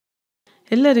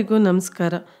ಎಲ್ಲರಿಗೂ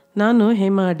ನಮಸ್ಕಾರ. ನಾನು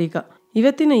ಹೇಮಾ ಅಡಿಗ.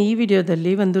 ಇವತ್ತಿನ ಈ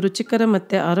ವಿಡಿಯೋದಲ್ಲಿ ಒಂದು ರುಚಿಕರ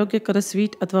ಮತ್ತು ಆರೋಗ್ಯಕರ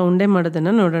ಸ್ವೀಟ್ ಅಥವಾ ಉಂಡೆ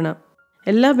ಮಾಡೋದನ್ನು ನೋಡೋಣ.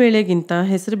 ಎಲ್ಲ ಬೇಳೆಗಿಂತ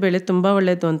ಹೆಸರುಬೇಳೆ ತುಂಬ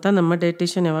ಒಳ್ಳೆಯದು ಅಂತ ನಮ್ಮ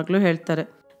ಡಯಟಿಷಿಯನ್ ಯಾವಾಗಲೂ ಹೇಳ್ತಾರೆ.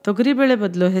 ತೊಗರಿಬೇಳೆ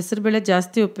ಬದಲು ಹೆಸರುಬೇಳೆ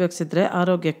ಜಾಸ್ತಿ ಉಪಯೋಗಿಸಿದ್ರೆ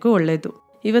ಆರೋಗ್ಯಕ್ಕೂ ಒಳ್ಳೆಯದು.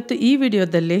 ಇವತ್ತು ಈ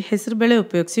ವಿಡಿಯೋದಲ್ಲಿ ಹೆಸರುಬೇಳೆ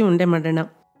ಉಪಯೋಗಿಸಿ ಉಂಡೆ ಮಾಡೋಣ.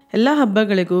 ಎಲ್ಲ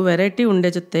ಹಬ್ಬಗಳಿಗೂ ವೆರೈಟಿ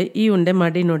ಉಂಡೆ ಜೊತೆ ಈ ಉಂಡೆ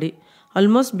ಮಾಡಿ ನೋಡಿ.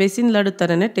 ಆಲ್ಮೋಸ್ಟ್ ಬೇಸಿನ್ ಲಾಡು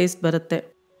ಥರನೇ ಟೇಸ್ಟ್ ಬರುತ್ತೆ.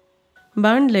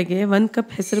 ಬಾಣಲೆಗೆ 1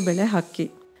 ಕಪ್ ಹೆಸರುಬೇಳೆ ಹಾಕಿ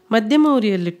ಮಧ್ಯಮ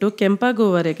ಉರಿಯಲ್ಲಿಟ್ಟು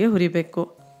ಕೆಂಪಾಗುವವರೆಗೆ ಹುರಿಬೇಕು.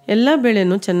 ಎಲ್ಲ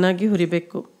ಬೇಳೆನೂ ಚೆನ್ನಾಗಿ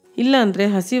ಹುರಿಬೇಕು, ಇಲ್ಲಾಂದರೆ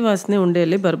ಹಸಿ ವಾಸನೆ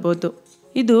ಉಂಡೆಯಲ್ಲಿ ಬರ್ಬೋದು.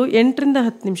 ಇದು 8 ರಿಂದ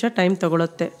 10 ನಿಮಿಷ ಟೈಮ್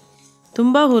ತಗೊಳುತ್ತೆ.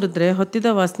 ತುಂಬ ಹುರಿದ್ರೆ ಹೊತ್ತಿದ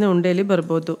ವಾಸನೆ ಉಂಡೆಯಲ್ಲಿ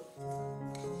ಬರ್ಬೋದು.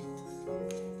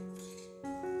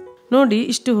 ನೋಡಿ,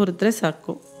 ಇಷ್ಟು ಹುರಿದ್ರೆ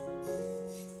ಸಾಕು.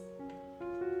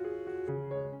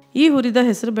 ಈ ಹುರಿದ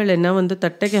ಹೆಸರುಬೇಳೆನ ಒಂದು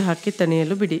ತಟ್ಟೆಗೆ ಹಾಕಿ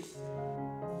ತಣಿಯಲು ಬಿಡಿ.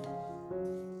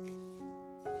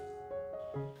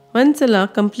 ಒಂದ್ಸಲ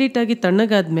ಕಂಪ್ಲೀಟಾಗಿ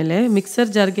ತಣ್ಣಗಾದ್ಮೇಲೆ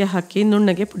ಮಿಕ್ಸರ್ ಜಾರ್ಗೆ ಹಾಕಿ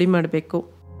ನುಣ್ಣಗೆ ಪುಡಿ ಮಾಡಬೇಕು.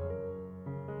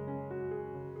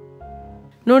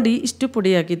 ನೋಡಿ, ಇಷ್ಟು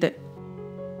ಪುಡಿಯಾಗಿದೆ.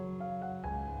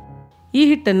 ಈ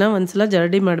ಹಿಟ್ಟನ್ನು ಒಂದ್ಸಲ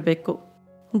ಜರಡಿ ಮಾಡಬೇಕು.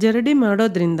 ಜರಡಿ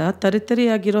ಮಾಡೋದ್ರಿಂದ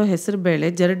ತರಿತರಿಯಾಗಿರೋ ಹೆಸರುಬೇಳೆ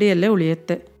ಜರಡಿಯಲ್ಲೇ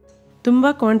ಉಳಿಯುತ್ತೆ. ತುಂಬ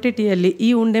ಕ್ವಾಂಟಿಟಿಯಲ್ಲಿ ಈ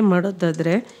ಉಂಡೆ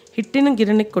ಮಾಡೋದಾದರೆ ಹಿಟ್ಟಿನ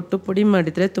ಗಿರಣಿಗೆ ಕೊಟ್ಟು ಪುಡಿ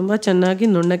ಮಾಡಿದರೆ ತುಂಬ ಚೆನ್ನಾಗಿ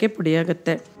ನುಣ್ಣಗೆ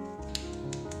ಪುಡಿಯಾಗುತ್ತೆ.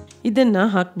 ಇದನ್ನು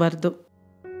ಹಾಕಬಾರ್ದು.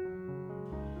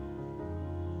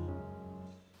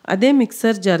 ಅದೇ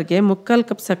ಮಿಕ್ಸರ್ ಜಾರ್ಗೆ 3/4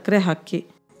 ಕಪ್ ಸಕ್ಕರೆ ಹಾಕಿ,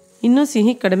 ಇನ್ನೂ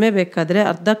ಸಿಹಿ ಕಡಿಮೆ ಬೇಕಾದರೆ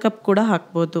ಅರ್ಧ ಕಪ್ ಕೂಡ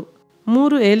ಹಾಕ್ಬೋದು.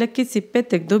 3 ಏಲಕ್ಕಿ ಸಿಪ್ಪೆ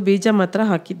ತೆಗೆದು ಬೀಜ ಮಾತ್ರ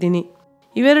ಹಾಕಿದ್ದೀನಿ.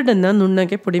 ಇವೆರಡನ್ನು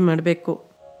ನುಣ್ಣಗೆ ಪುಡಿ ಮಾಡಬೇಕು.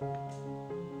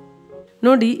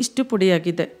 ನೋಡಿ, ಇಷ್ಟು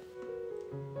ಪುಡಿಯಾಗಿದೆ.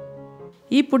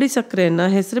 ಈ ಪುಡಿ ಸಕ್ಕರೆಯನ್ನು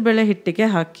ಹೆಸರುಬೇಳೆ ಹಿಟ್ಟಿಗೆ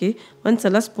ಹಾಕಿ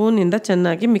ಒಂದ್ಸಲ ಸ್ಪೂನಿಂದ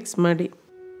ಚೆನ್ನಾಗಿ ಮಿಕ್ಸ್ ಮಾಡಿ.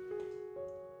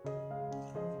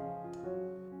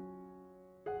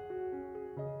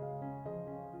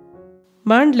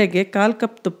 ಬಾಣಲೆಗೆ 1/4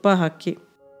 ಕಪ್ ತುಪ್ಪ ಹಾಕಿ.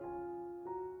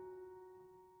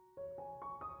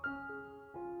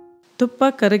 ತುಪ್ಪ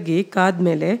ಕರಗಿ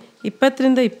ಕಾದ್ಮೇಲೆ 20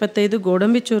 ರಿಂದ 25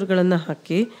 ಗೋಡಂಬಿ ಚೂರುಗಳನ್ನು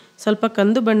ಹಾಕಿ ಸ್ವಲ್ಪ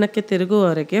ಕಂದು ಬಣ್ಣಕ್ಕೆ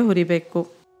ತಿರುಗುವವರೆಗೆ ಹುರಿಬೇಕು.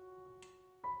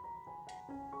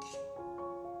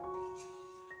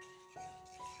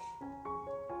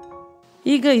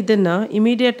 ಈಗ ಇದನ್ನು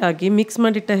ಇಮಿಡಿಯೇಟ್ ಆಗಿ ಮಿಕ್ಸ್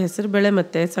ಮಾಡಿಟ್ಟ ಹೆಸರುಬೇಳೆ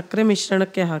ಮತ್ತು ಸಕ್ಕರೆ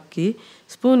ಮಿಶ್ರಣಕ್ಕೆ ಹಾಕಿ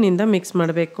ಸ್ಪೂನಿಂದ ಮಿಕ್ಸ್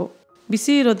ಮಾಡಬೇಕು.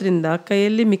 ಬಿಸಿ ಇರೋದ್ರಿಂದ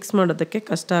ಕೈಯಲ್ಲಿ ಮಿಕ್ಸ್ ಮಾಡೋದಕ್ಕೆ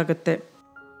ಕಷ್ಟ ಆಗುತ್ತೆ.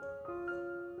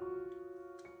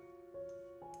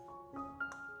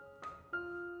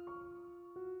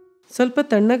 ಸ್ವಲ್ಪ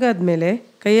ತಣ್ಣಗಾದ್ಮೇಲೆ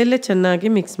ಕೈಯಲ್ಲೇ ಚೆನ್ನಾಗಿ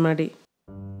ಮಿಕ್ಸ್ ಮಾಡಿ.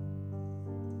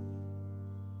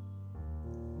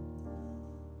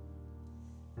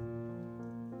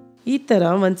 ಈ ಥರ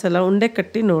ಒಂದ್ಸಲ ಉಂಡೆ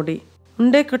ಕಟ್ಟಿ ನೋಡಿ.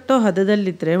 ಉಂಡೆ ಕಟ್ಟೋ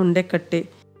ಹದದಲ್ಲಿದ್ದರೆ ಉಂಡೆ ಕಟ್ಟಿ,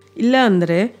 ಇಲ್ಲ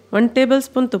ಅಂದರೆ 1 ಟೇಬಲ್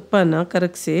ಸ್ಪೂನ್ ತುಪ್ಪನ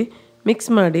ಕರಗಿಸಿ ಮಿಕ್ಸ್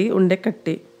ಮಾಡಿ ಉಂಡೆ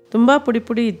ಕಟ್ಟಿ. ತುಂಬ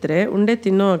ಪುಡಿ ಇದ್ದರೆ ಉಂಡೆ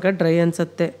ತಿನ್ನುವಾಗ ಡ್ರೈ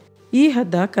ಅನಿಸುತ್ತೆ. ಈ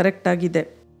ಹದ ಕರೆಕ್ಟಾಗಿದೆ.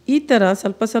 ಈ ಥರ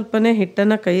ಸ್ವಲ್ಪ ಸ್ವಲ್ಪನೇ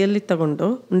ಹಿಟ್ಟನ್ನು ಕೈಯಲ್ಲಿ ತಗೊಂಡು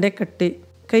ಉಂಡೆ ಕಟ್ಟಿ.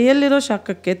 ಕೈಯಲ್ಲಿರೋ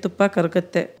ಶಾಖಕ್ಕೆ ತುಪ್ಪ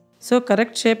ಕರಗುತ್ತೆ, ಸೊ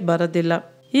ಕರೆಕ್ಟ್ ಶೇಪ್ ಬರೋದಿಲ್ಲ.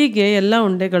 ಹೀಗೆ ಎಲ್ಲ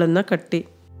ಉಂಡೆಗಳನ್ನು ಕಟ್ಟಿ.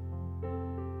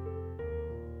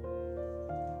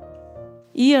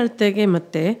 ಈ ಅಳತೆಗೆ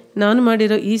ಮತ್ತೆ ನಾನು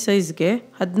ಮಾಡಿರೋ ಈ ಸೈಜ್ಗೆ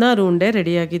 16 ಉಂಡೆ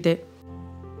ರೆಡಿಯಾಗಿದೆ.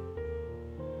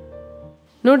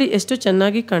 ನೋಡಿ, ಎಷ್ಟು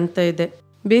ಚೆನ್ನಾಗಿ ಕಾಣ್ತಾ ಇದೆ.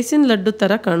 ಬೇಸಿನ್ ಲಡ್ಡು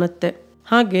ಥರ ಕಾಣುತ್ತೆ.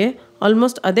 ಹಾಗೆ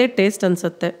ಆಲ್ಮೋಸ್ಟ್ ಅದೇ ಟೇಸ್ಟ್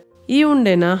ಅನಿಸುತ್ತೆ. ಈ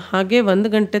ಉಂಡೆನ ಹಾಗೆ 1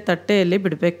 ಗಂಟೆ ತಟ್ಟೆಯಲ್ಲಿ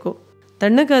ಬಿಡಬೇಕು.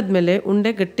 ತಣ್ಣಗಾದ್ಮೇಲೆ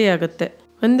ಉಂಡೆ ಗಟ್ಟಿಯಾಗುತ್ತೆ.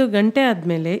 1 ಗಂಟೆ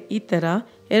ಆದಮೇಲೆ ಈ ಥರ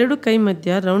 2 ಕೈ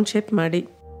ಮಧ್ಯ ರೌಂಡ್ ಶೇಪ್ ಮಾಡಿ.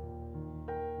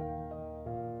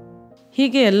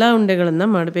 ಹೀಗೆ ಎಲ್ಲ ಉಂಡೆಗಳನ್ನು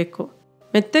ಮಾಡಬೇಕು.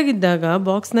 ಮೆತ್ತಗಿದ್ದಾಗ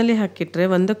ಬಾಕ್ಸ್ನಲ್ಲಿ ಹಾಕಿಟ್ರೆ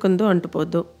ಒಂದಕ್ಕೊಂದು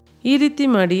ಅಂಟ್ಬೋದು. ಈ ರೀತಿ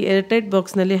ಮಾಡಿ ಏರ್ಟೈಟ್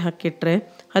ಬಾಕ್ಸ್ನಲ್ಲಿ ಹಾಕಿಟ್ರೆ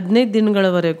 15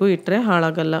 ದಿನಗಳವರೆಗೂ ಇಟ್ಟರೆ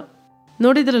ಹಾಳಾಗಲ್ಲ.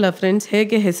 ನೋಡಿದ್ರಲ್ಲ ಫ್ರೆಂಡ್ಸ್,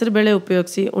 ಹೇಗೆ ಹೆಸರುಬೇಳೆ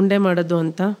ಉಪಯೋಗಿಸಿ ಉಂಡೆ ಮಾಡೋದು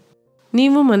ಅಂತ.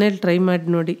 ನೀವು ಮನೇಲಿ ಟ್ರೈ ಮಾಡಿ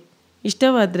ನೋಡಿ.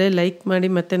 ಇಷ್ಟವಾದರೆ ಲೈಕ್ ಮಾಡಿ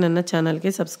ಮತ್ತು ನನ್ನ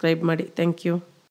ಚಾನಲ್ಗೆ ಸಬ್ಸ್ಕ್ರೈಬ್ ಮಾಡಿ. Thank you.